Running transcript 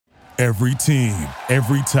Every team,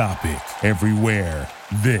 every topic, everywhere.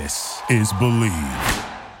 This is Believe.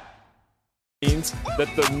 Means that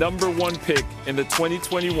the number one pick in the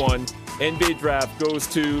 2021 NBA draft goes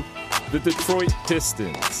to the Detroit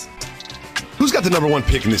Pistons. Who's got the number one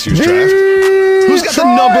pick in this year's draft? Who's got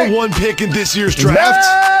the number one pick in this year's draft?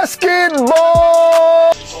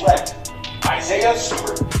 Basketball! Select Isaiah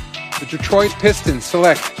Stewart. The Detroit Pistons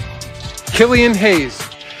select Killian Hayes.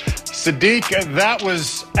 Saddiq, that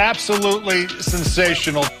was absolutely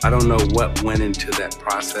sensational. I don't know what went into that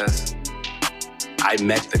process. I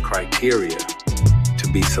met the criteria to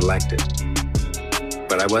be selected,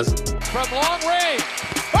 but I wasn't. From long range.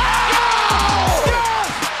 Oh!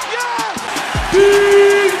 Yes!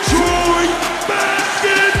 Detroit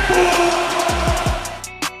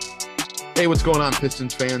basketball! Hey, what's going on,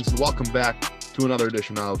 Pistons fans? And welcome back to another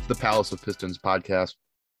edition of the Palace of Pistons Podcast,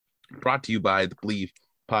 brought to you by the Believe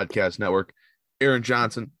Podcast Network. Aaron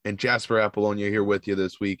Johnson and Jasper Apollonia here with you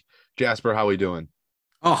this week. Jasper, how are we doing?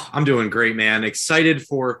 Oh, I'm doing great, man. Excited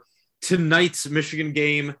for tonight's Michigan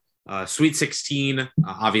game, Sweet 16.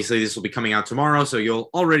 Obviously, this will be coming out tomorrow, so you'll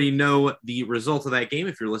already know the result of that game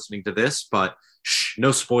if you're listening to this, but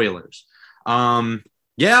no spoilers.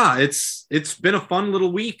 Yeah, it's been a fun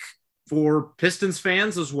little week for Pistons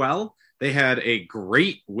fans as well. They had a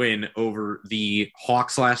great win over the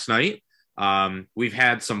Hawks last night. We've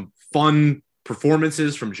had some fun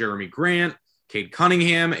performances from Jeremy Grant, Cade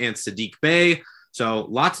Cunningham, and Saddiq Bey. So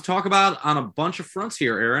lots to talk about on a bunch of fronts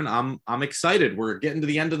here, Aaron. I'm excited. We're getting to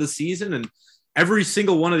the end of the season, and every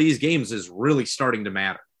single one of these games is really starting to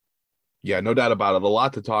matter. Yeah, no doubt about it. A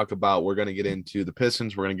lot to talk about. We're going to get into the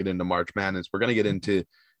Pistons. We're going to get into March Madness. We're going to get into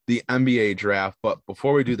the NBA draft. But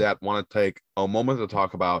before we do that, I want to take a moment to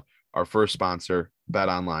talk about our first sponsor,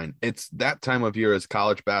 BetOnline. It's that time of year as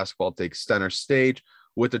college basketball takes center stage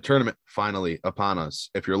with the tournament finally upon us.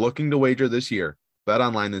 If you're looking to wager this year,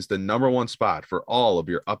 BetOnline is the number one spot for all of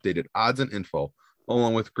your updated odds and info,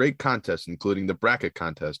 along with great contests, including the bracket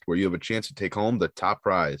contest, where you have a chance to take home the top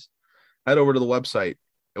prize. Head over to the website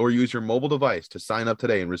or use your mobile device to sign up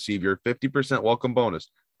today and receive your 50% welcome bonus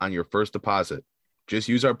on your first deposit. Just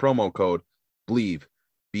use our promo code BLEAV,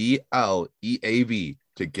 BLEAV,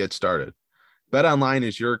 to get started. BetOnline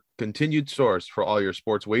is your continued source for all your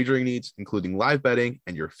sports wagering needs, including live betting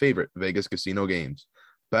and your favorite Vegas casino games.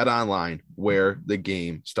 BetOnline, where the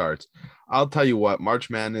game starts. I'll tell you what, March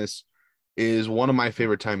Madness is one of my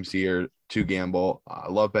favorite times of year to gamble. I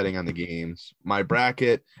love betting on the games. My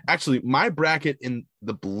bracket in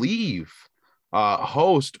the Believe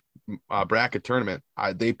host bracket tournament,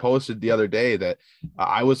 they posted the other day that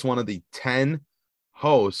I was one of the 10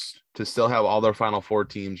 hosts to still have all their Final Four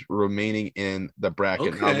teams remaining in the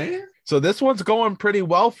bracket. Okay. Now, so this one's going pretty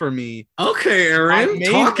well for me. Okay, Aaron,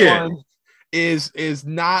 talking. Is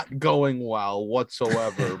not going well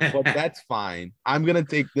whatsoever, but that's fine. I'm gonna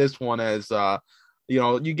take this one as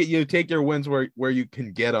you take your wins where you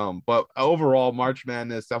can get them. But overall, March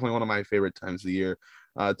Madness definitely one of my favorite times of the year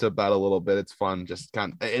to bet a little bit. It's fun,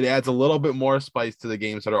 it adds a little bit more spice to the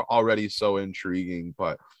games that are already so intriguing.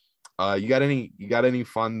 But you got any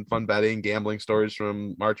fun betting gambling stories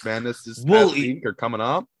from March Madness this past week or coming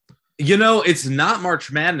up? It's not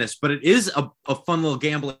March Madness, but it is a fun little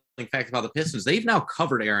gambling fact about the Pistons. They've now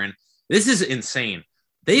covered, Aaron. This is insane.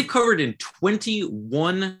 They've covered in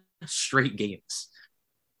 21 straight games.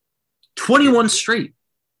 21 straight.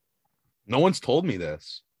 No one's told me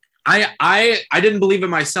this. I didn't believe it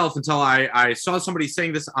myself until I saw somebody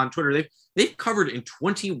saying this on Twitter. They've covered in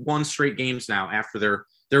 21 straight games now after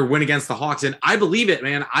their win against the Hawks. And I believe it,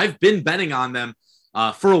 man. I've been betting on them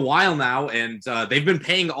for a while now, and they've been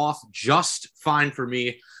paying off just fine for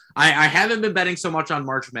me. I haven't been betting so much on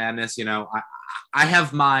March Madness. I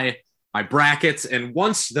have my brackets, and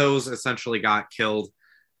once those essentially got killed,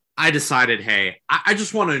 I decided, hey, I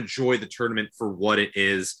just want to enjoy the tournament for what it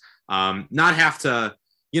is, not have to,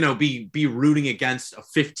 be rooting against a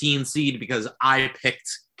 15 seed because I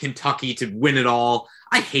picked Kentucky to win it all.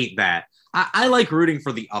 I hate that. I like rooting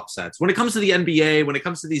for the upsets. When it comes to the NBA, when it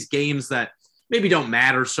comes to these games that maybe don't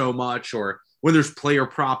matter so much, or when there's player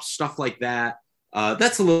props, stuff like that,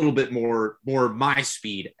 that's a little bit more my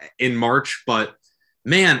speed in March. But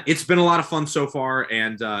man, it's been a lot of fun so far.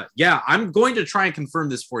 And I'm going to try and confirm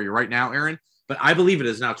this for you right now, Aaron, but I believe it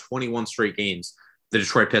is now 21 straight games the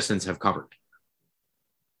Detroit Pistons have covered.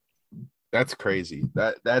 That's crazy.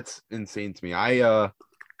 That's insane to me. I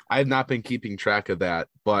have not been keeping track of that,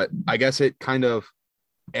 but I guess it kind of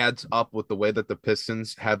adds up with the way that the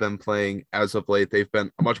Pistons have been playing as of late. They've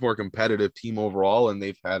been a much more competitive team overall, and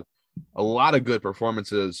they've had a lot of good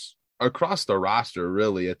performances across the roster,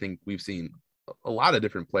 really. I think we've seen a lot of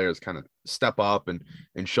different players kind of step up and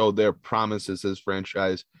show their promises as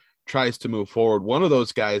franchise tries to move forward. One of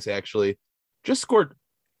those guys actually just scored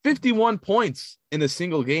 51 points in a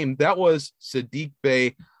single game. That was Saddiq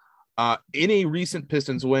Bey in a recent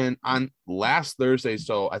Pistons win on last Thursday.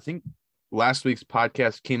 So I think last week's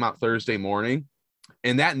podcast came out Thursday morning.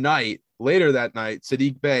 And later that night,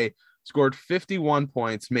 Saddiq Bey scored 51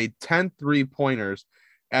 points, made 10 3-pointers,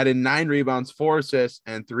 added 9 rebounds, 4 assists,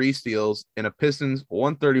 and 3 steals in a Pistons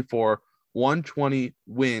 134-120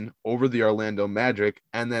 win over the Orlando Magic.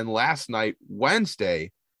 And then last night,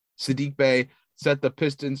 Wednesday, Saddiq Bey set the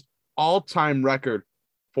Pistons all-time record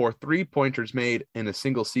for 3-pointers made in a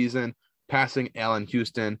single season, passing Allen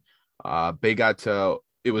Houston. Bey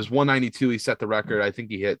it was 192. He set the record. I think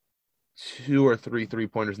he hit 2 or 3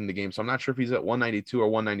 3-pointers in the game. So I'm not sure if he's at 192 or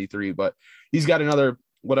 193, but he's got another,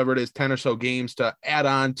 whatever it is, 10 or so games to add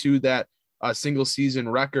on to that single season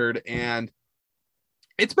record. And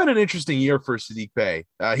it's been an interesting year for Saddiq Bey.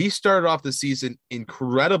 He started off the season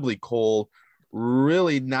incredibly cold,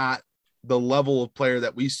 really not the level of player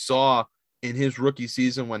that we saw in his rookie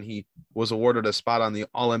season when he was awarded a spot on the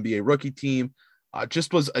All-NBA rookie team.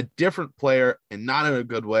 Just was a different player and not in a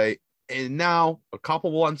good way. And now, a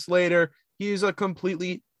couple months later, he's a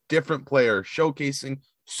completely different player, showcasing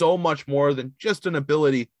so much more than just an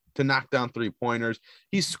ability to knock down 3-pointers.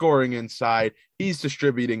 He's scoring inside. He's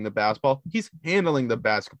distributing the basketball. He's handling the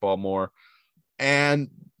basketball more. And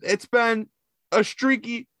it's been a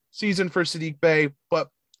streaky season for Saddiq Bey, but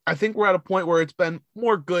I think we're at a point where it's been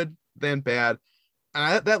more good than bad.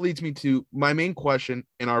 And that leads me to my main question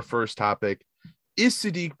in our first topic. Is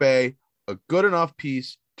Saddiq Bey a good enough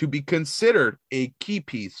piece to be considered a key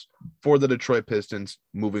piece for the Detroit Pistons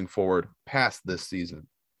moving forward past this season?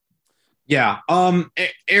 Yeah,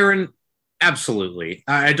 Aaron, absolutely.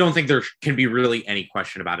 I don't think there can be really any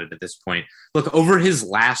question about it at this point. Look, over his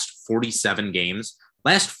last 47 games,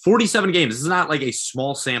 this is not like a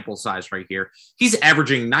small sample size right here. He's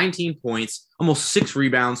averaging 19 points, almost 6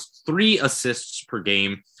 rebounds, 3 assists per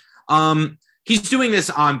game. He's doing this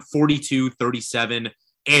on 42, 37,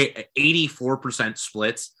 84%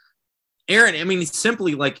 splits. Aaron, I mean,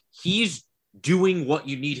 simply like he's doing what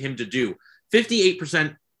you need him to do.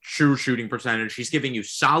 58% true shooting percentage. He's giving you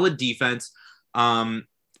solid defense. And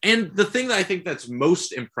the thing that I think that's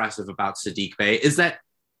most impressive about Saddiq Bey is that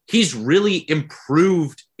he's really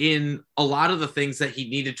improved in a lot of the things that he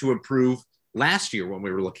needed to improve last year when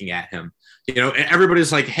we were looking at him. You know,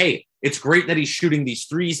 everybody's like, hey, it's great that he's shooting these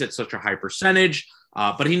threes at such a high percentage,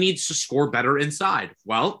 but he needs to score better inside.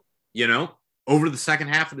 Well, you know, over the second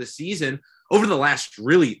half of the season, over the last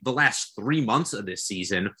 3 months of this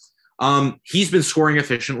season, he's been scoring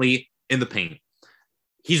efficiently in the paint.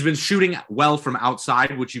 He's been shooting well from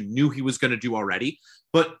outside, which you knew he was going to do already,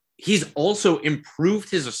 but he's also improved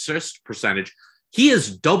his assist percentage. He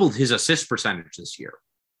has doubled his assist percentage this year.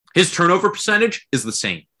 His turnover percentage is the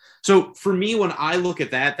same. So for me, when I look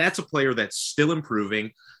at that, that's a player that's still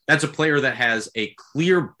improving. That's a player that has a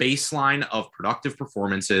clear baseline of productive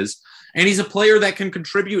performances. And he's a player that can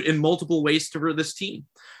contribute in multiple ways to this team.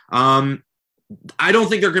 I don't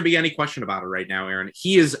think there could be any question about it right now, Aaron.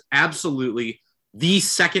 He is absolutely the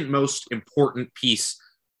second most important piece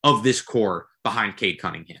of this core behind Cade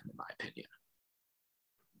Cunningham, in my opinion.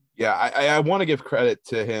 Yeah, I want to give credit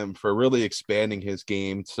to him for really expanding his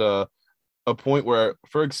game to a point where,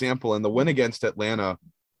 for example, in the win against Atlanta,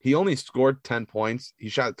 he only scored 10 points. He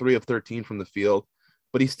shot 3 of 13 from the field,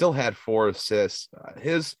 but he still had 4 assists.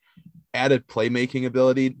 His added playmaking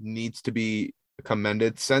ability needs to be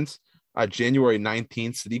commended. Since January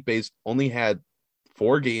 19th, Saddiq Bey's only had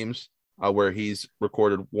 4 games where he's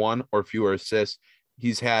recorded 1 or fewer assists.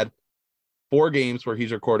 He's had 4 games where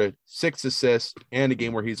he's recorded 6 assists and a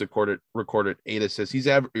game where he's recorded 8 assists.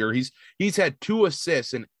 He's had 2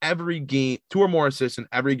 assists in every game, 2 or more assists in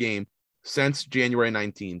every game since January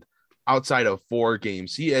 19th, outside of 4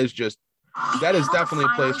 games. That is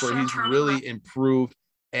definitely a place where he's really improved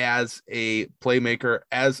as a playmaker,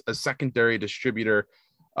 as a secondary distributor.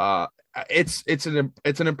 It's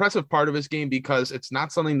an impressive part of his game because it's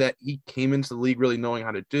not something that he came into the league really knowing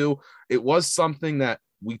how to do. It was something that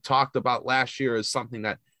we talked about last year as something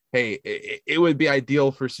that, hey, it would be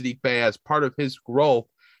ideal for Saddiq Bey as part of his growth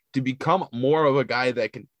to become more of a guy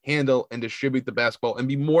that can handle and distribute the basketball and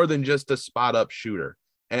be more than just a spot up shooter.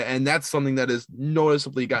 And that's something that has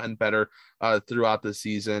noticeably gotten better throughout the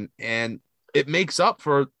season. And it makes up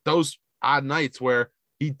for those odd nights where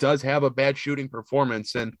he does have a bad shooting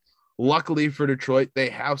performance. And luckily for Detroit, they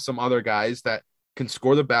have some other guys that can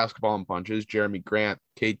score the basketball in punches, Jeremy Grant,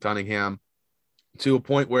 Cade Cunningham, to a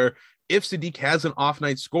point where if Saddiq has an off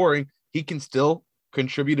night scoring, he can still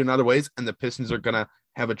contribute in other ways, and the Pistons are going to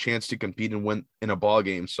have a chance to compete and win in a ball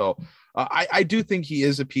game. So I do think he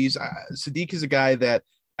is a piece. Saddiq is a guy that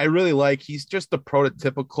I really like. He's just the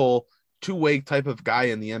prototypical two-way type of guy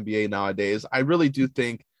in the NBA nowadays. I really do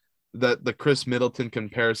think that the Chris Middleton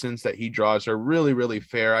comparisons that he draws are really, really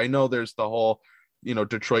fair. I know there's the whole,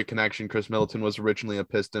 Detroit connection. Chris Middleton was originally a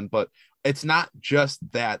Piston, but it's not just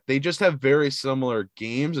that. They just have very similar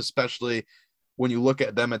games, especially when you look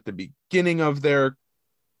at them at the beginning of their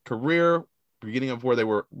career, beginning of where they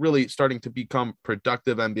were really starting to become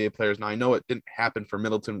productive NBA players. Now, I know it didn't happen for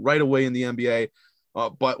Middleton right away in the NBA,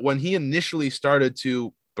 but when he initially started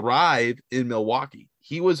to thrive in Milwaukee,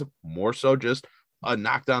 he was more so just a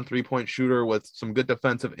knockdown three-point shooter with some good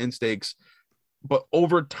defensive instincts. But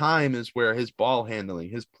over time is where his ball handling,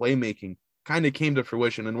 his playmaking kind of came to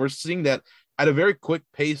fruition. And we're seeing that at a very quick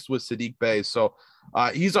pace with Saddiq Bey. So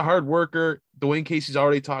he's a hard worker. Dwayne Casey's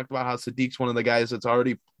already talked about how Saddiq's one of the guys that's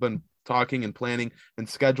already been talking and planning and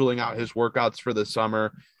scheduling out his workouts for the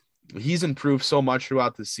summer. He's improved so much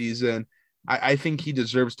throughout the season. I think he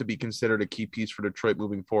deserves to be considered a key piece for Detroit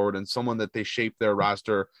moving forward, and someone that they shape their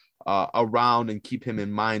roster around and keep him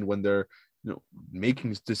in mind when they're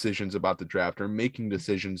making decisions about the draft or making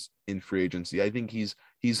decisions in free agency. I think he's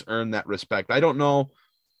earned that respect. I don't know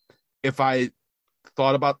if I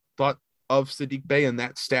thought of Saddiq Bey in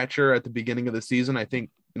that stature at the beginning of the season. I think,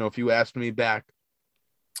 if you asked me back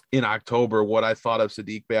in October what I thought of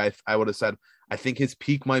Saddiq Bey, I would have said, I think his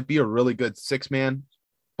peak might be a really good 6-man,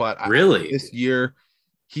 but really this year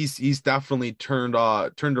he's definitely turned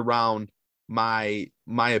around my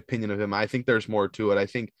opinion of him. I think there's more to it. I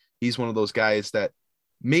think he's one of those guys that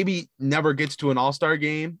maybe never gets to an all-star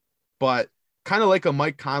game, but kind of like a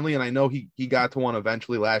Mike Conley. And I know he got to one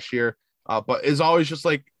eventually last year, but is always just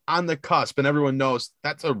like on the cusp, and everyone knows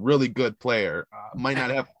that's a really good player. Might not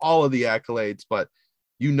have all of the accolades, but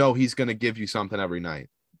he's going to give you something every night.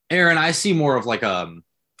 Aaron, I see more of like a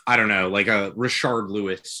Rashard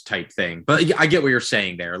Lewis type thing, but I get what you're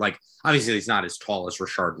saying there. Like, obviously he's not as tall as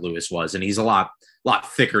Rashard Lewis was, and he's a lot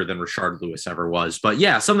thicker than Rashard Lewis ever was. But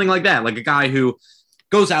yeah, something like that, like a guy who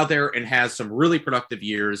goes out there and has some really productive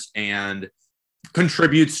years and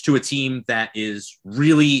contributes to a team that is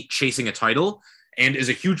really chasing a title and is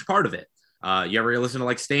a huge part of it. You ever listen to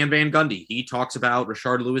like Stan Van Gundy? He talks about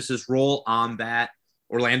Rashard Lewis's role on that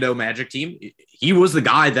Orlando Magic team. He was the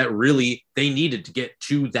guy that really they needed to get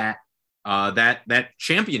to that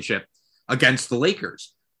championship against the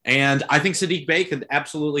Lakers. And I think Saddiq Bey could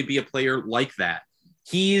absolutely be a player like that.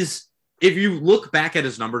 If you look back at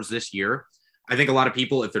his numbers this year, I think a lot of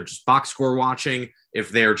people, if they're just box score watching, if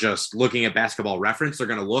they're just looking at Basketball Reference, they're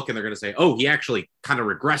going to look and they're going to say, oh, he actually kind of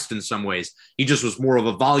regressed in some ways. He just was more of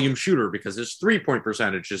a volume shooter because his 3-point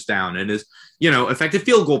percentage is down and his, effective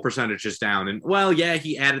field goal percentage is down. And well, yeah,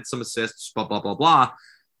 he added some assists, blah, blah, blah,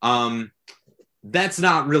 blah. That's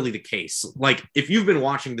not really the case. Like, if you've been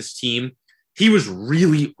watching this team, he was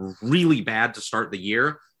really, really bad to start the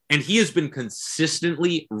year. And he has been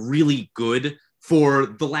consistently really good for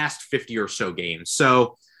the last 50 or so games.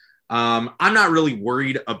 So I'm not really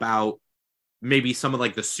worried about maybe some of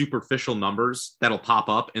like the superficial numbers that'll pop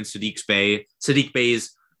up in Saddiq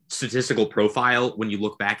Bey's statistical profile when you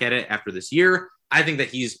look back at it after this year. I think that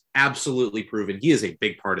he's absolutely proven he is a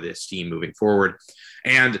big part of this team moving forward.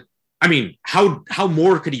 And I mean, how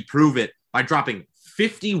more could he prove it by dropping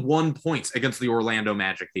 51 points against the Orlando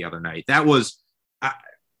Magic the other night? That was,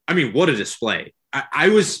 what a display. I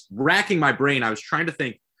was racking my brain. I was trying to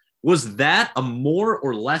think, was that a more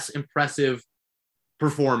or less impressive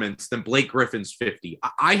performance than Blake Griffin's 50?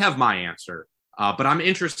 I have my answer, but I'm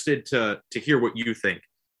interested to hear what you think.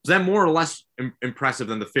 Was that more or less impressive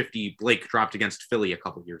than the 50 Blake dropped against Philly a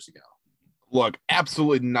couple years ago? Look,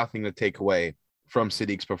 absolutely nothing to take away from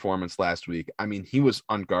Saddiq's performance last week. I mean, he was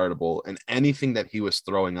unguardable, and anything that he was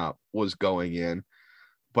throwing up was going in.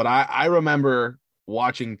 But I remember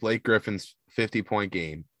watching Blake Griffin's 50-point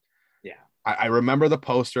game. Yeah. I remember the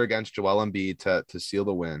poster against Joel Embiid to seal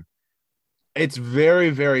the win. It's very,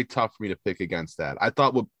 very tough for me to pick against that. I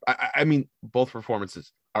thought, both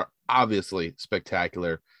performances are obviously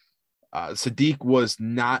spectacular. Saddiq was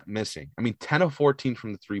not missing. 10 of 14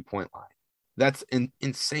 from the 3-point line. That's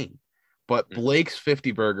insane. But Blake's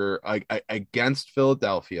 50-burger against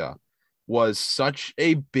Philadelphia was such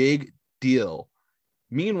a big deal.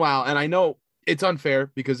 Meanwhile, and I know it's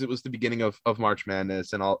unfair because it was the beginning of March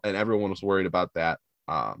Madness and everyone was worried about that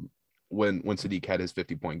when Saddiq had his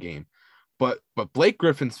 50-point game. But Blake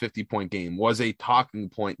Griffin's 50-point game was a talking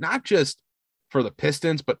point, not just for the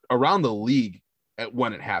Pistons, but around the league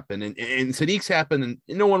when it happened, and Saddiq's happened, and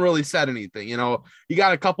no one really said anything. You know, he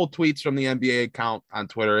got a couple tweets from the NBA account on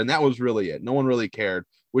Twitter, and that was really it. No one really cared,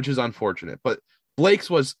 which is unfortunate. But Blake's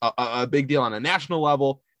was a big deal on a national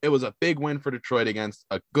level. It was a big win for Detroit against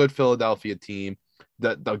a good Philadelphia team.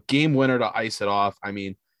 The game winner to ice it off. I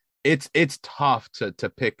mean, it's tough to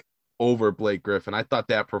pick over Blake Griffin. I thought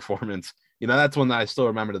that performance, you know, that's one that I still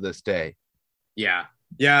remember to this day. Yeah,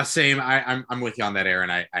 same. I'm with you on that, Aaron.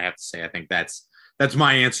 I have to say, I think that's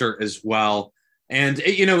my answer as well. And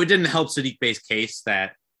it didn't help Saddiq Bey's case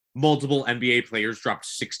that multiple NBA players dropped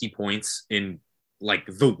 60 points in like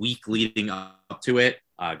the week leading up to it.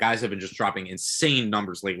 Guys have been just dropping insane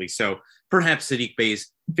numbers lately. So perhaps Saddiq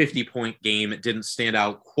Bey's 50-point game didn't stand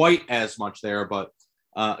out quite as much there. But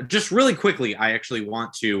just really quickly, I actually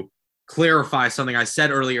want to clarify something I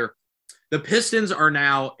said earlier. The Pistons are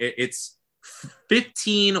now, it's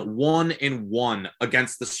 15-1-1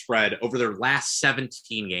 against the spread over their last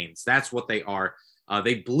 17 games. That's what they are.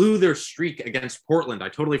 They blew their streak against Portland. I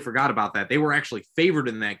totally forgot about that. They were actually favored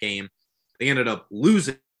in that game. They ended up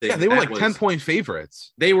losing. Yeah, they were like 10-point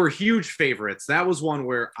favorites. They were huge favorites. That was one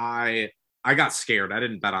where I got scared. I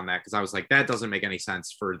didn't bet on that because I was like, that doesn't make any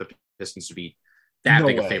sense for the Pistons to be that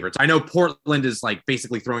big of favorites. I know Portland is like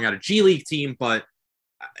basically throwing out a G League team, but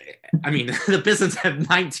I mean, the Pistons had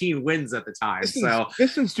 19 wins at the time.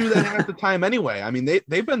 Pistons do that half the time anyway. I mean,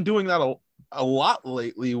 they've been doing that a lot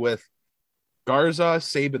lately with Garza,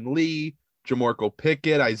 Saban Lee, Jamorko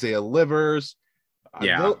Pickett, Isaiah Livers.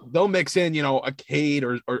 They'll mix in, a Cade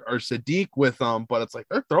or Saddiq with them, but it's like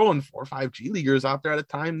they're throwing 4 or 5 G Leaguers out there at a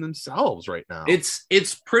time themselves right now.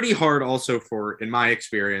 It's pretty hard also in my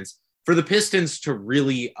experience, for the Pistons to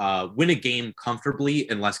really win a game comfortably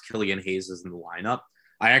unless Killian Hayes is in the lineup.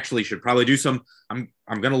 I actually should probably do some. I'm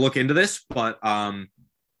going to look into this, but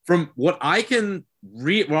from what I can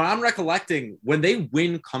read, what I'm recollecting, when they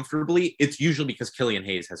win comfortably, it's usually because Killian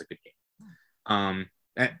Hayes has a good game.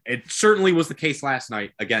 It certainly was the case last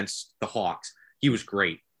night against the Hawks. He was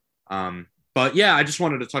great. But yeah, I just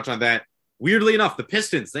wanted to touch on that. Weirdly enough, the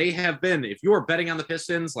Pistons, they have been, if you are betting on the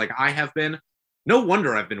Pistons like I have been, no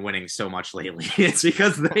wonder I've been winning so much lately. It's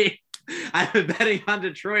because I've been betting on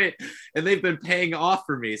Detroit and they've been paying off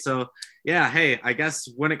for me. So yeah, hey, I guess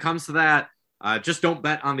when it comes to that, just don't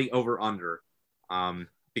bet on the over-under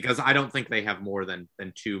because I don't think they have more than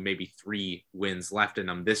 2, maybe 3 wins left in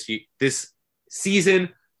them this season.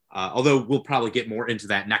 Although we'll probably get more into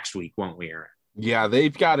that next week, won't we, Aaron? Yeah,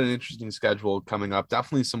 they've got an interesting schedule coming up.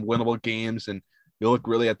 Definitely some winnable games, and you look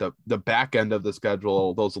really at the back end of the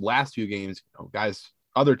schedule. Those last few games, guys,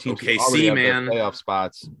 other teams OKC, already have man, their playoff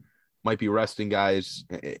spots might be resting guys,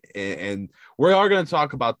 and we are going to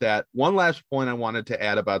talk about that. One last point I wanted to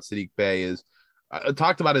add about Saddiq Bey is I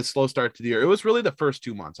talked about his slow start to the year. It was really the first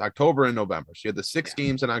 2 months, October and November. So you had the 6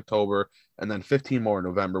 games in October and then 15 more in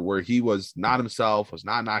November where he was not himself, was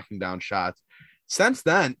not knocking down shots. Since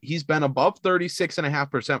then, he's been above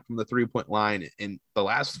 36.5% from the 3-point line. In the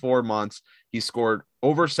last 4 months, he scored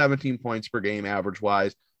over 17 points per game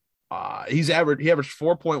average-wise. He averaged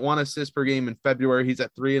 4.1 assists per game in February. He's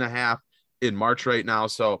at 3.5 in March right now.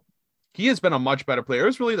 So he has been a much better player. It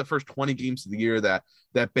was really the first 20 games of the year that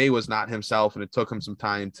Bey was not himself, and it took him some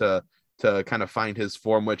time to kind of find his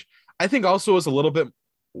form, which I think also was a little bit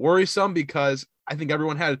worrisome because I think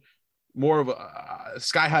everyone had more of a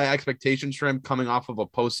sky-high expectations for him coming off of a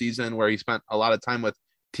postseason where he spent a lot of time with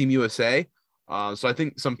Team USA. So I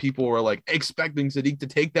think some people were like expecting Saddiq to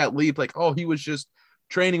take that leap, like, oh, he was just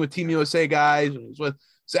training with Team USA guys, and he was with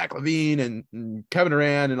Zach LaVine and Kevin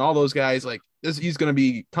Durant and all those guys. Like, he's going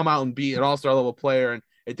to come out and be an all-star level player. And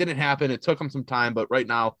it didn't happen. It took him some time, but right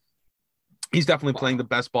now he's definitely playing the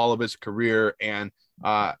best ball of his career and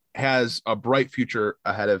has a bright future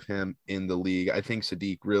ahead of him in the league. I think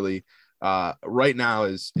Saddiq really right now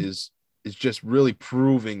is just really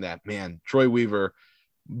proving that, man, Troy Weaver,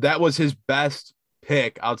 that was his best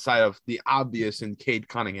pick outside of the obvious in Cade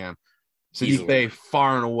Cunningham. Saddiq Bey,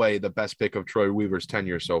 far and away the best pick of Troy Weaver's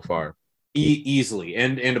tenure so far. Easily,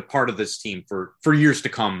 and a part of this team for years to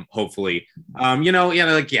come, hopefully. Like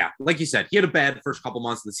you said, he had a bad first couple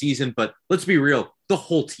months of the season, but let's be real, the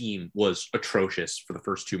whole team was atrocious for the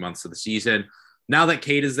first 2 months of the season. Now that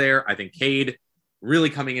Cade is there, I think Cade really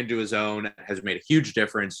coming into his own has made a huge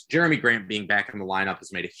difference. Jeremy Grant being back in the lineup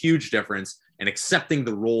has made a huge difference, and accepting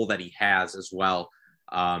the role that he has as well.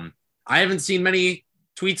 I haven't seen many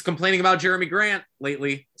tweets complaining about Jeremy Grant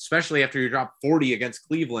lately, especially after he dropped 40 against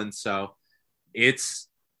Cleveland. So this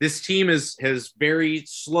team has very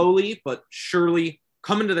slowly but surely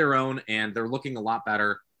come into their own, and they're looking a lot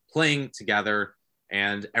better playing together.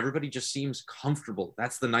 and everybody just seems comfortable.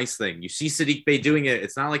 That's the nice thing. You see Saddiq Bey doing it.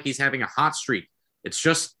 It's not like he's having a hot streak. It's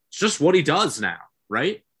just what he does now,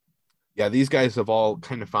 right? Yeah, these guys have all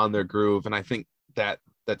kind of found their groove, and I think that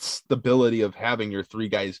stability of having your three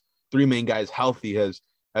main guys healthy has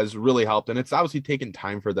really helped, and it's obviously taken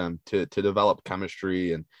time for them to develop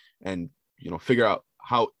chemistry and figure out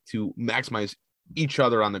how to maximize each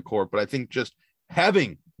other on the court. But I think just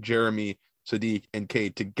having Jeremy, Saddiq, and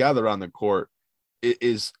Cade together on the court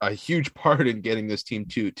is a huge part in getting this team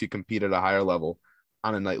to compete at a higher level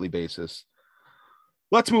on a nightly basis.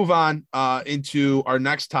 Let's move on into our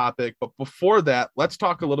next topic. But before that, let's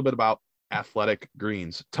talk a little bit about athletic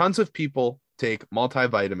greens. Tons of people take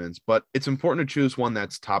multivitamins, but it's important to choose one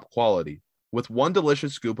that's top quality. With one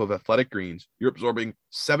delicious scoop of athletic greens, you're absorbing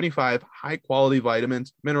 75 high-quality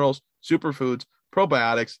vitamins, minerals, superfoods,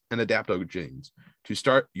 probiotics, and adaptogens to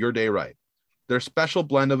start your day right. Their special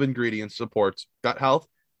blend of ingredients supports gut health,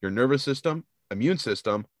 your nervous system, immune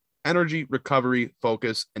system, energy, recovery,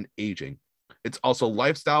 focus, and aging. It's also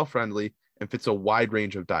lifestyle friendly and fits a wide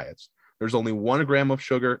range of diets. There's only 1 gram of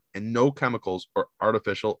sugar and no chemicals or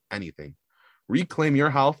artificial anything. Reclaim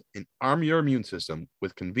your health and arm your immune system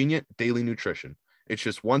with convenient daily nutrition. It's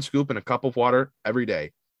just 1 scoop in a cup of water every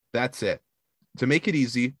day. That's it. To make it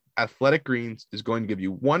easy, Athletic Greens is going to give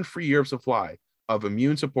you 1 free year of supply of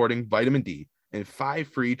immune-supporting vitamin D and 5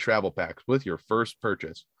 free travel packs with your first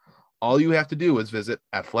purchase. All you have to do is visit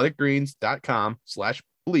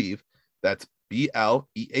athleticgreens.com/believe. That's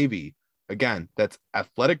BLEAV. Again, that's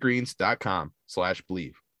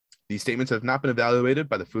athleticgreens.com/believe. These statements have not been evaluated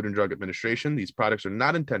by the Food and Drug Administration. These products are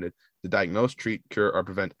not intended to diagnose, treat, cure, or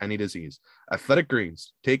prevent any disease. Athletic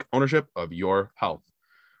Greens, take ownership of your health.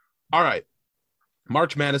 All right.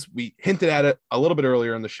 March Madness, we hinted at it a little bit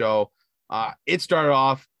earlier in the show. It started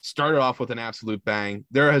off with an absolute bang.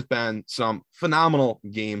 There has been some phenomenal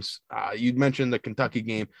games. You mentioned the Kentucky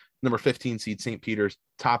game, number 15 seed St. Peter's,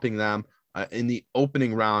 topping them in the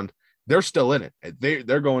opening round. They're still in it.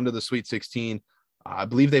 They're going to the Sweet 16. I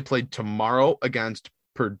believe they played tomorrow against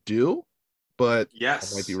Purdue, but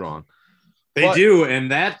yes, I might be wrong. They do,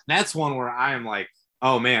 and that's one where I am like,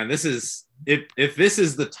 oh man, this is it. If this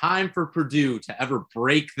is the time for Purdue to ever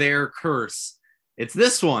break their curse, it's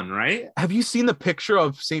this one, right? Have you seen the picture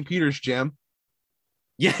of St. Peter's gym?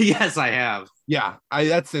 Yeah, yes, I have. Yeah,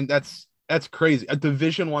 that's crazy. A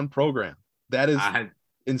Division I program. That is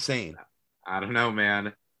insane. I don't know,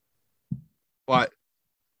 man. But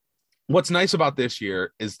what's nice about this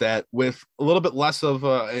year is that with a little bit less of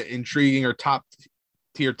intriguing or top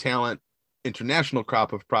tier talent, international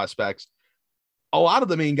crop of prospects, a lot of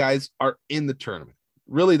the main guys are in the tournament.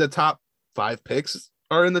 Really, the top 5 picks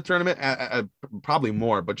are in the tournament, probably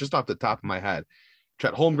more, but just off the top of my head,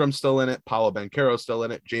 Chet Holmgren's still in it. Paolo Banchero still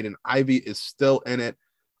in it. Jaden Ivey is still in it.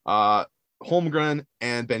 Holmgren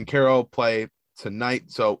and Banchero play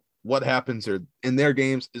tonight. So what happens in their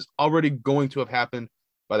games is already going to have happened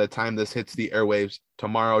by the time this hits the airwaves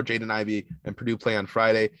tomorrow. Jaden Ivey and Purdue play on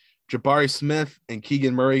Friday. Jabari Smith and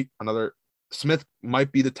Keegan Murray, Smith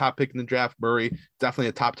might be the top pick in the draft. Murray, definitely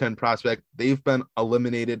a top 10 prospect. They've been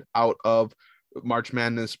eliminated out of March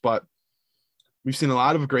Madness, but we've seen a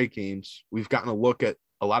lot of great games. We've gotten a look at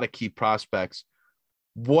a lot of key prospects.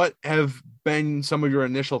 What have been some of your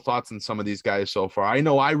initial thoughts on some of these guys so far? I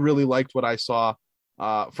know I really liked what I saw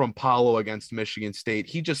from Paolo against Michigan State.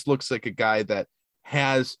 He just looks like a guy that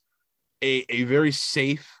has a very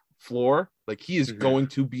safe floor. Like he is going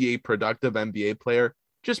to be a productive NBA player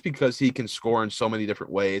just because he can score in so many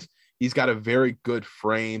different ways. He's got a very good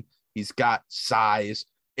frame. He's got size.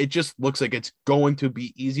 It just looks like it's going to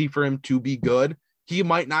be easy for him to be good. He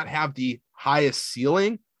might not have the highest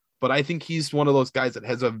ceiling, but I think he's one of those guys that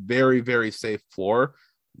has a very, very safe floor.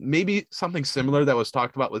 Maybe something similar that was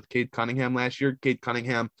talked about with Cade Cunningham last year. Cade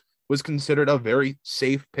Cunningham was considered a very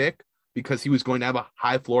safe pick because he was going to have a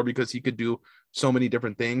high floor because he could do so many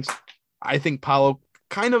different things. I think Paolo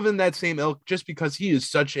kind of in that same ilk just because he is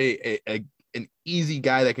such an easy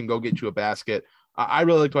guy that can go get you a basket. I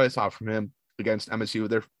really liked what I saw from him against MSU.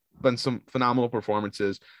 There have been some phenomenal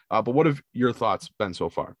performances, but what have your thoughts been so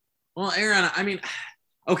far? Well, Aaron, I mean,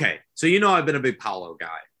 okay, so I've been a big Paolo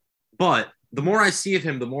guy, but the more I see of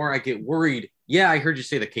him, the more I get worried. Yeah, I heard you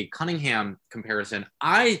say the Cade Cunningham comparison.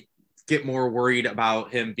 I get more worried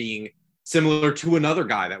about him being similar to another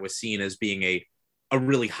guy that was seen as being a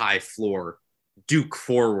really high floor Duke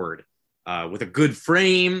forward with a good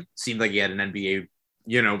frame. Seemed like he had an NBA,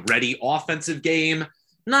 ready offensive game.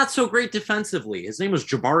 Not so great defensively. His name was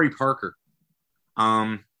Jabari Parker.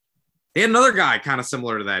 They had another guy kind of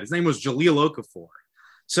similar to that. His name was Jahlil Okafor.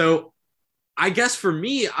 So I guess for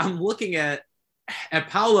me, I'm looking at at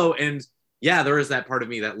Paolo, and yeah, there is that part of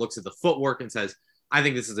me that looks at the footwork and says, I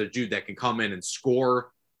think this is a dude that can come in and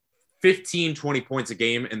score 15, 20 points a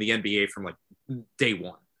game in the NBA from like day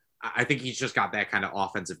one. I think he's just got that kind of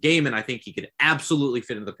offensive game, and I think he could absolutely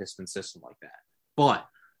fit into the Pistons system like that. But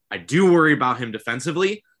I do worry about him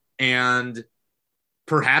defensively, and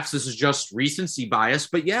perhaps this is just recency bias,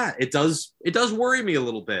 but yeah, it does worry me a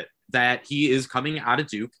little bit that he is coming out of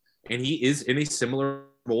Duke, and he is in a similar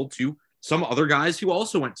role to some other guys who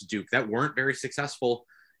also went to Duke that weren't very successful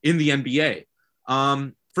in the NBA.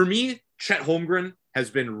 For me, Chet Holmgren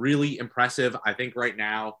has been really impressive. I think right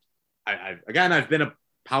now, I've been a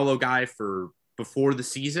Paolo guy for before the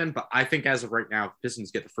season, but I think as of right now, if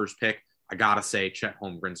Pistons get the first pick, I gotta say Chet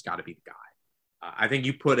Holmgren's got to be the guy. I think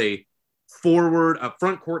you put a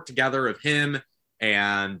front court together of him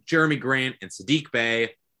and Jeremy Grant and Saddiq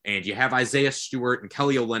Bey, and you have Isaiah Stewart and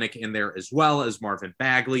Kelly Olynyk in there as well as Marvin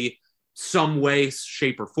Bagley, some way,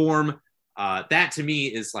 shape, or form. That to me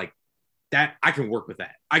is like that. I can work with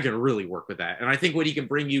that. I can really work with that. And I think what he can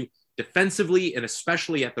bring you defensively and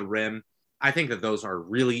especially at the rim, I think that those are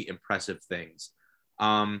really impressive things.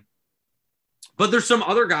 But there's some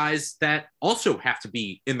other guys that also have to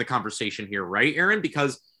be in the conversation here, right, Aaron?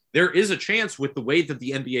 Because there is a chance with the way that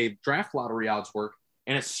the NBA draft lottery odds work,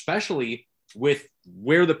 and especially with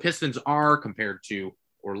where the Pistons are compared to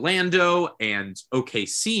Orlando and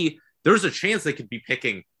OKC, there's a chance they could be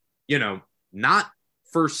picking, not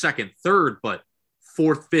first, second, third, but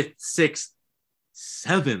fourth, fifth, sixth,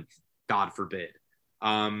 seventh, God forbid.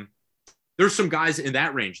 There's some guys in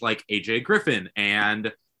that range like AJ Griffin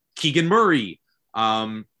and Keegan Murray,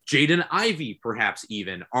 Jaden Ivey, perhaps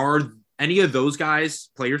even. Are any of those guys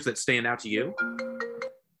players that stand out to you?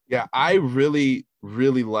 Yeah, I really,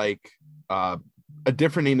 really like a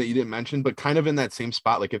different name that you didn't mention, but kind of in that same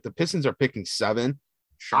spot. Like if the Pistons are picking 7,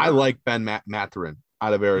 sure. I like Ben Mathurin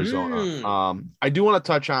out of Arizona. I do want to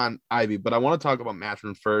touch on Ivy, but I want to talk about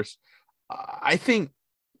Mathurin first. I think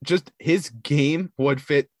just his game would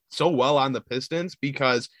fit so well on the Pistons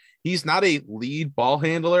because he's not a lead ball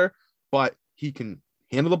handler, but he can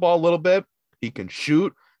handle the ball a little bit. He can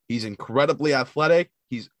shoot. He's incredibly athletic.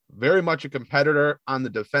 He's very much a competitor on the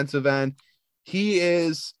defensive end. He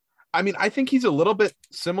is, I think he's a little bit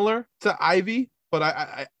similar to Ivy, but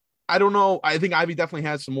I don't know. I think Ivy definitely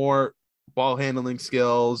has some more ball handling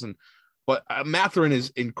skills, but Mathurin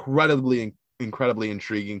is incredibly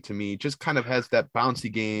intriguing to me. Just kind of has that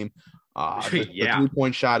bouncy game. The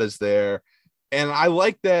 3-point shot is there. And I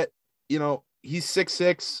like that, he's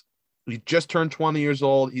 6'6". He just turned 20 years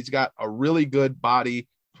old. He's got a really good body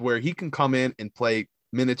where he can come in and play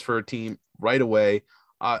minutes for a team right away.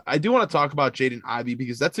 I do want to talk about Jaden Ivey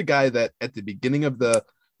because that's a guy that at the beginning of the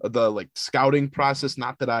like scouting process,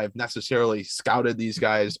 not that I've necessarily scouted these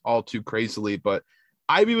guys all too crazily, but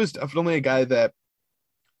Ivey was definitely a guy that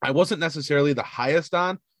I wasn't necessarily the highest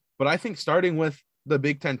on, but I think starting with the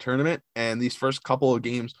Big Ten tournament and these first couple of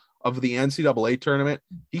games of the NCAA tournament,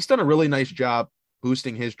 he's done a really nice job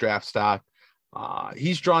boosting his draft stock.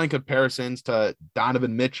 He's drawing comparisons to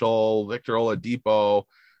Donovan Mitchell, Victor Oladipo.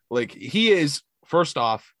 Like he is, first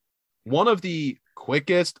off, one of the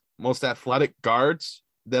quickest, most athletic guards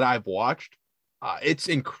that I've watched. It's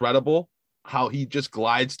incredible how he just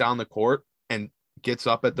glides down the court and gets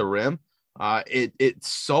up at the rim. It's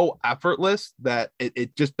so effortless that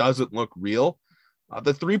it just doesn't look real.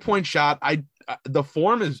 The 3-point shot, the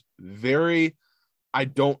form is I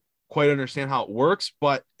don't quite understand how it works,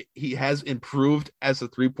 but he has improved as a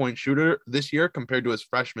 3-point shooter this year compared to his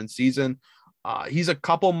freshman season. He's a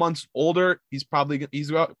couple months older. He's going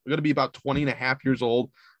to be about 20 and a half years old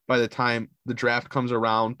by the time the draft comes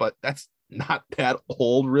around, but that's not that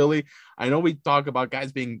old really. I know we talk about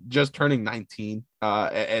guys being just turning 19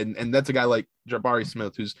 and that's a guy like Jabari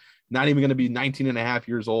Smith, who's not even going to be 19 and a half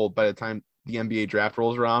years old by the time the NBA draft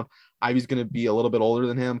rolls around. Ivy's going to be a little bit older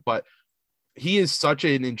than him, but he is such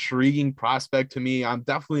an intriguing prospect to me. I'm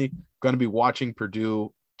definitely going to be watching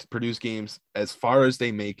Purdue to produce games as far as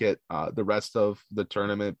they make it the rest of the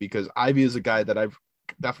tournament, because Ivy is a guy that I've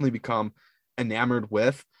definitely become enamored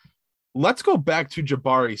with. Let's go back to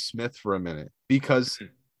Jabari Smith for a minute, because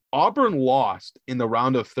Auburn lost in the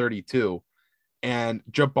round of 32 and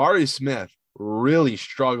Jabari Smith really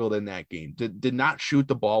struggled in that game. Did not shoot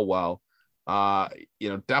the ball well.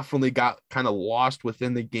 Definitely got kind of lost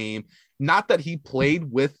within the game. Not that he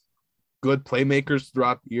played with good playmakers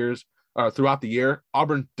throughout the year.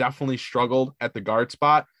 Auburn definitely struggled at the guard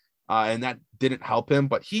spot, and that didn't help him,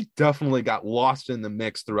 but he definitely got lost in the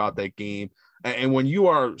mix throughout that game. And when you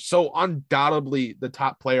are so undoubtedly the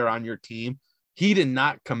top player on your team, he did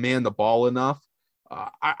not command the ball enough.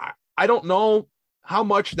 I I don't know how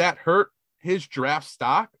much that hurt his draft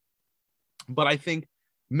stock, but I think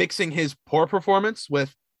mixing his poor performance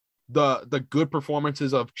with the good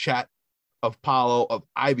performances of Chet, of Paolo, of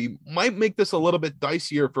Ivy might make this a little bit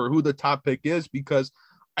dicier for who the top pick is, because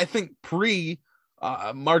I think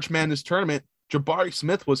March Madness Tournament, Jabari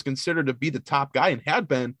Smith was considered to be the top guy and had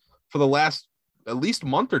been for the last at least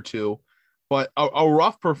month or two. But a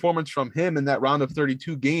rough performance from him in that round of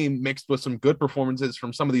 32 game mixed with some good performances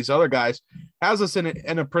from some of these other guys has us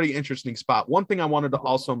in a pretty interesting spot. One thing I wanted to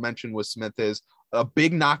also mention with Smith is a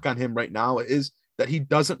big knock on him right now is that he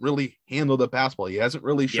doesn't really handle the basketball. He hasn't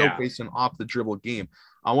really showcased an off the dribble game.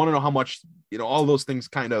 I want to know how much, all those things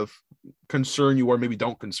kind of concern you or maybe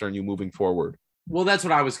don't concern you moving forward. Well, that's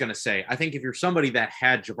what I was going to say. I think if you're somebody that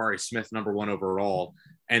had Jabari Smith number 1 overall,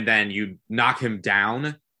 and then you knock him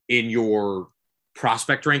down in your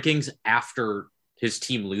prospect rankings after his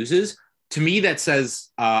team loses, to me, that says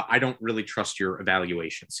I don't really trust your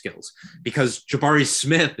evaluation skills, because Jabari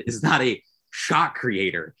Smith is not a shot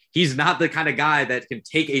creator. He's not the kind of guy that can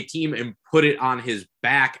take a team and put it on his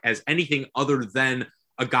back as anything other than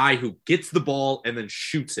a guy who gets the ball and then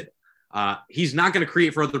shoots it. He's not going to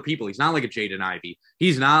create for other people. He's not like a Jaden Ivey.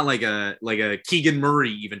 He's not like a Keegan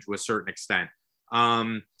Murray, even to a certain extent.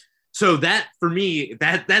 So that, for me,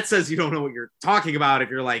 that says you don't know what you're talking about if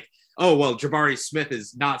you're like, oh, well, Jabari Smith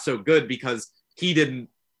is not so good because he didn't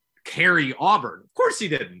carry Auburn. Of course he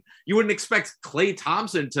didn't. You wouldn't expect Klay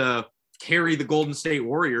Thompson to carry the Golden State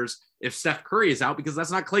Warriors if Steph Curry is out, because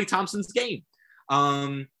that's not Klay Thompson's game.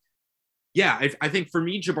 I think for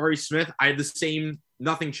me, Jabari Smith, I had the same,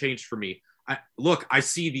 nothing changed for me. I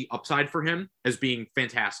see the upside for him as being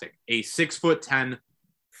fantastic. A 6'10"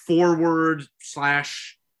 forward /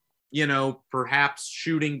 perhaps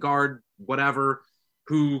shooting guard, whatever,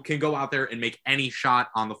 who can go out there and make any shot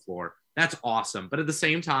on the floor. That's awesome. But at the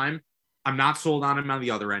same time, I'm not sold on him on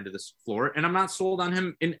the other end of this floor, and I'm not sold on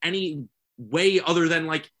him in any way other than,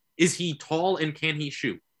 is he tall and can he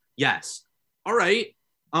shoot? Yes. All right.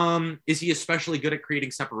 Is he especially good at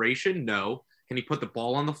creating separation? No. Can he put the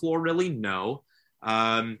ball on the floor? Really? No.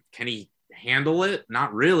 Can he handle it?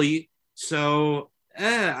 Not really. So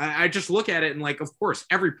I just look at it and, of course,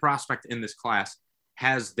 every prospect in this class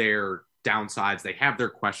has their downsides. They have their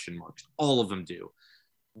question marks. All of them do.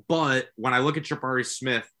 But when I look at Jabari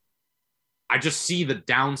Smith, I just see the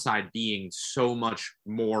downside being so much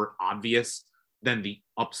more obvious than the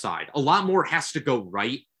upside. A lot more has to go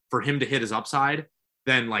right for him to hit his upside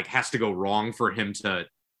than has to go wrong for him to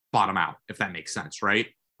bottom out, if that makes sense, right?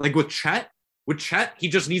 With Chet, he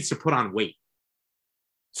just needs to put on weight.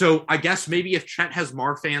 So I guess maybe if Chet has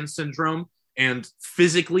Marfan syndrome and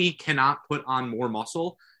physically cannot put on more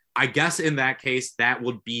muscle, I guess in that case, that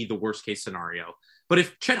would be the worst case scenario. But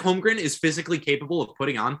if Chet Holmgren is physically capable of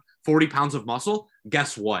putting on 40 pounds of muscle,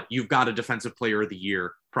 guess what? You've got a Defensive Player of the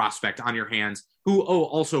Year prospect on your hands who,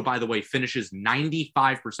 also, by the way, finishes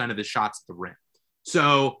 95% of his shots at the rim.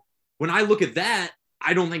 So when I look at that,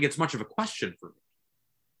 I don't think it's much of a question for me.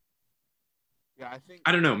 Yeah,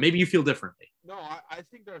 I don't know. Maybe you feel differently. No, I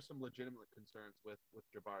think there are some legitimate concerns with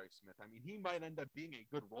Jabari Smith. I mean, he might end up being a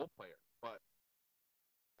good role player, but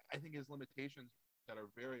I think his limitations that are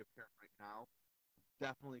very apparent right now,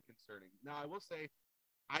 definitely concerning. Now, I will say,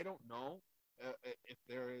 I don't know if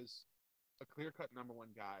there is a clear-cut number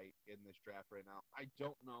 1 guy in this draft right now. I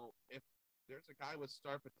don't know if there's a guy with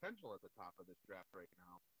star potential at the top of this draft right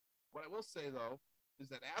now. What I will say, though, is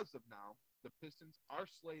that as of now, the Pistons are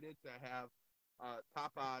slated to have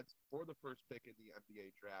top odds for the first pick in the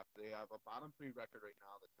NBA draft. They have a bottom 3 record right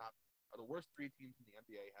now. The worst 3 teams in the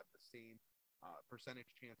NBA have the same percentage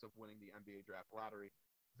chance of winning the NBA draft lottery.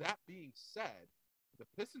 That being said, the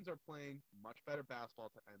Pistons are playing much better basketball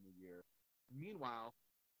to end the year. Meanwhile,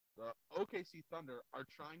 the OKC Thunder are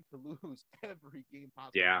trying to lose every game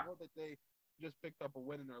possible. Yeah. I know that they just picked up a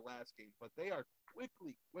win in their last game, but they are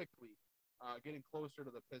quickly getting closer to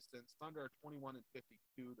the Pistons. Thunder are 21-52.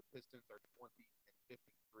 The Pistons are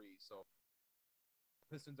 20-53. So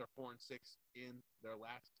the Pistons are 4-6 in their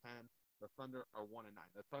last 10. The Thunder are 1-9.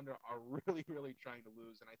 The Thunder are really, really trying to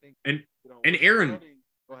lose, and I think and Aaron,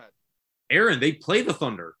 go ahead. Aaron, they play the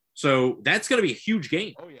Thunder, so that's going to be a huge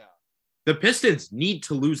game. Oh yeah. The Pistons need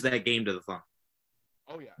to lose that game to the Thunder.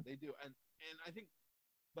 Oh yeah, they do, and I think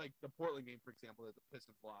the Portland game, for example, that the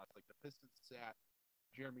Pistons lost. The Pistons sat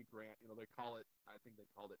Jeremy Grant. I think they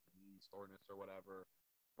called it knee soreness or whatever.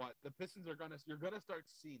 But the Pistons you're gonna start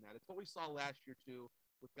seeing that. It's what we saw last year too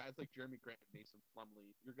with guys like Jeremy Grant and Mason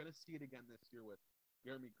Plumlee. You're gonna see it again this year with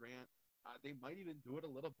Jeremy Grant, They might even do it a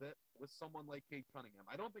little bit with someone like Cade Cunningham.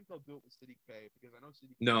 I don't think they'll do it with Saddiq Bey because I know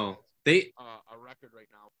Saddiq Bey has a record right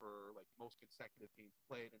now for like most consecutive games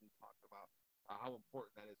played, and he talked about how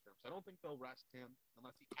important that is for him. So I don't think they'll rest him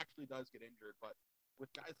unless he actually does get injured. But with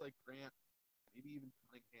guys like Grant, maybe even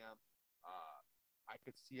Cunningham, I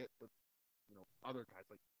could see it with other guys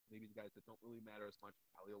like maybe the guys that don't really matter as much,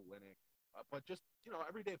 Paolo Banchero, but just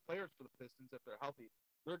everyday players for the Pistons if they're healthy.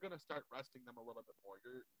 They're going to start resting them a little bit more.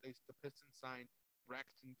 The Pistons signed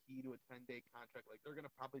Braxton Key to a 10-day contract. Like, they're going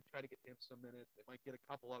to probably try to get him some minutes. They might get a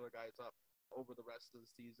couple other guys up over the rest of the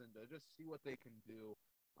season to just see what they can do.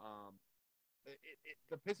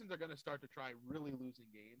 The Pistons are going to start to try really losing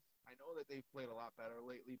games. I know that they've played a lot better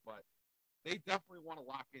lately, but they definitely want to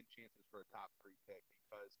lock in chances for a top 3 pick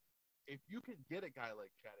because if you can get a guy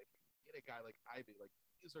like Chet, if you can get a guy like Ivey, like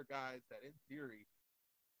these are guys that in theory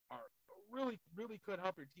are really, really could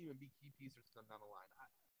help your team and be key pieces down the line.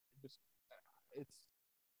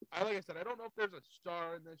 Like I said, I don't know if there's a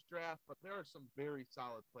star in this draft, but there are some very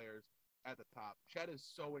solid players at the top. Chet is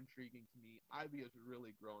so intriguing to me. Ivey has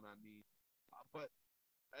really grown on me. But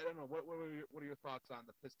I don't know. What are your thoughts on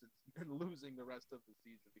the Pistons and losing the rest of the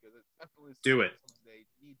season? Because it's definitely something they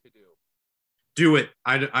need to do. Do it.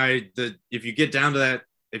 If you get down to that,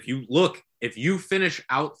 if you finish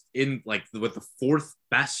out in like with the fourth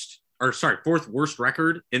worst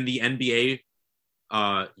record in the NBA,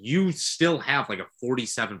 you still have like a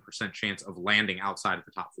 47% chance of landing outside of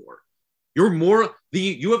the top 4.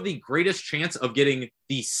 You have the greatest chance of getting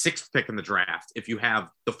the 6th pick in the draft if you have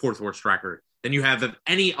the 4th worst record than you have of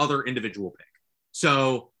any other individual pick.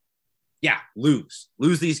 So yeah, lose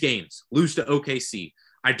these games, lose to OKC.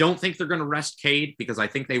 I don't think they're going to rest Cade because I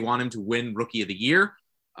think they want him to win Rookie of the Year.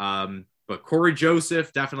 But Corey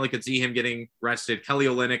Joseph, definitely could see him getting rested. Kelly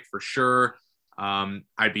Olynyk for sure.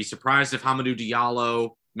 I'd be surprised if Hamidou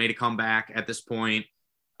Diallo made a comeback at this point.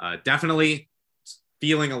 Definitely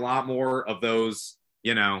feeling a lot more of those,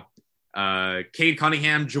 Cade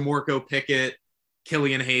Cunningham, Jamorko Pickett,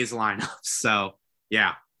 Killian Hayes lineups. So,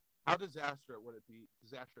 yeah. How disastrous would it be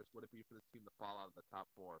for this team to fall out of the top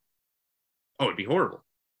 4? Oh, it'd be horrible.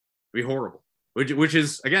 It'd be horrible. Which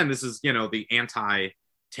is, again, this is, the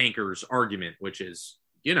anti-tankers argument, which is,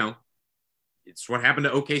 it's what happened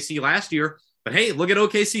to OKC last year. But hey, look at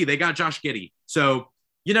OKC. They got Josh Giddey. So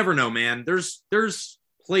you never know, man. There's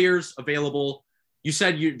players available. You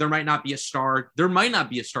said there might not be a star. There might not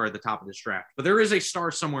be a star at the top of this draft, but there is a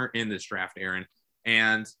star somewhere in this draft, Aaron.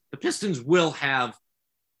 And the Pistons will have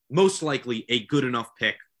most likely a good enough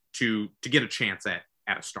pick to get a chance at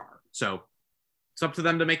a star. So it's up to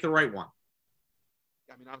them to make the right one.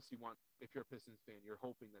 I mean, obviously, if you're a Pistons fan, you're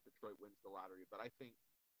hoping that Detroit wins the lottery. But I think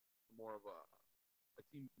more of a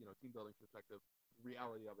team building perspective, the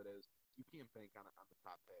reality of it is you can't bank on the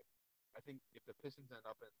top pick. I think if the Pistons end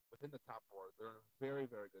up within the top 4, they're in a very,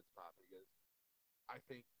 very good spot because I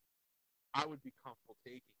think I would be comfortable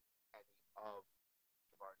taking any of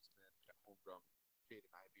Jabari Smith, Chet Holmgren,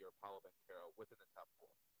 Jaden Ivey, or Paolo Banchero within the top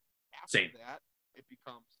 4. After that, it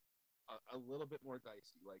becomes a little bit more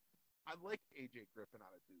dicey. Like, I like AJ Griffin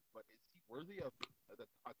out of Duke, but is he worthy of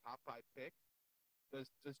a top 5 pick?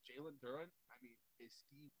 Does Jalen Duren, is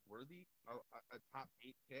he worthy of a top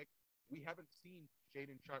 8 pick? We haven't seen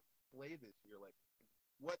Shaedon Sharpe play this year. Like,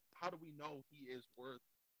 how do we know he is worth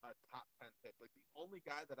a top 10 pick? Like, the only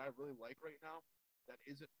guy that I really like right now that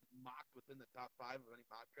isn't mocked within the top 5 of any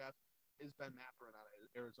mock draft is Ben Mathurin out of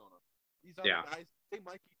Arizona. These other guys, they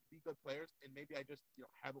might be good players, and maybe I just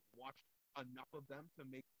haven't watched enough of them to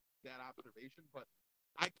make that observation. But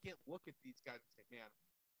I can't look at these guys and say, man,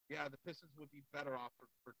 yeah, the Pistons would be better off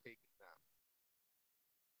for taking them.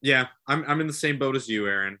 Yeah, I'm in the same boat as you,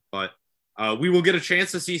 Aaron, but we will get a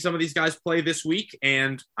chance to see some of these guys play this week,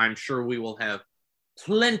 and I'm sure we will have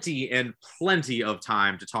plenty of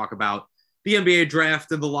time to talk about the NBA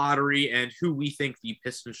draft and the lottery and who we think the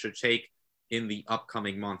Pistons should take in the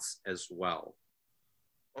upcoming months as well.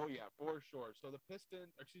 Oh, yeah, for sure. So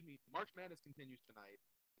March Madness continues tonight.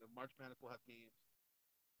 The March Madness will have games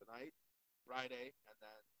tonight, Friday, and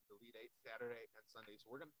then the Elite Eight Saturday and Sunday. So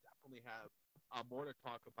we're going to definitely have more to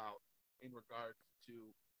talk about in regards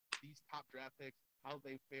to these top draft picks, how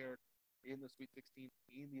they fared in the Sweet 16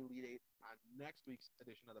 and the Elite Eight on next week's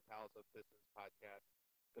edition of the Palace of Pistons Podcast.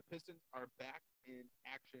 The Pistons are back in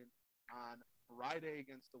action on Friday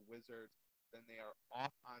against the Wizards. Then they are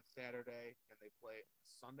off on Saturday, and they play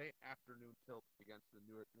Sunday afternoon tilt against the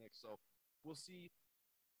New York Knicks. So we'll see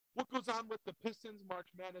what goes on with the Pistons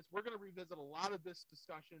March Madness. We're going to revisit a lot of this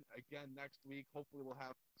discussion again next week. Hopefully we'll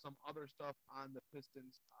have some other stuff on the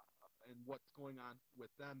Pistons and what's going on with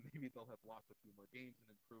them. Maybe they'll have lost a few more games and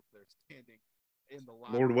improved their standing in the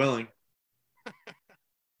lottery. Lord willing.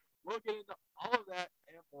 We'll get into all of that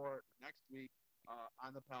and more next week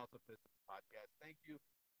on the Palace of Pistons podcast. Thank you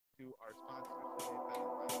to our sponsors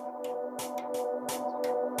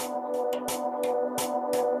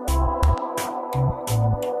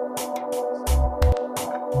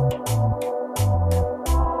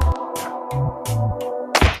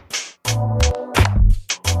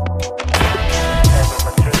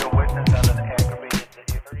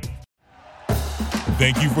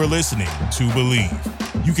Thank you for listening to Believe.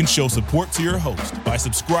 You can show support to your host by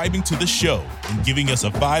subscribing to the show and giving us a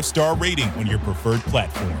 5-star rating on your preferred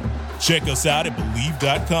platform. Check us out at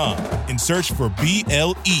Believe.com and search for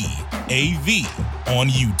BLEAV on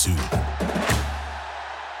YouTube.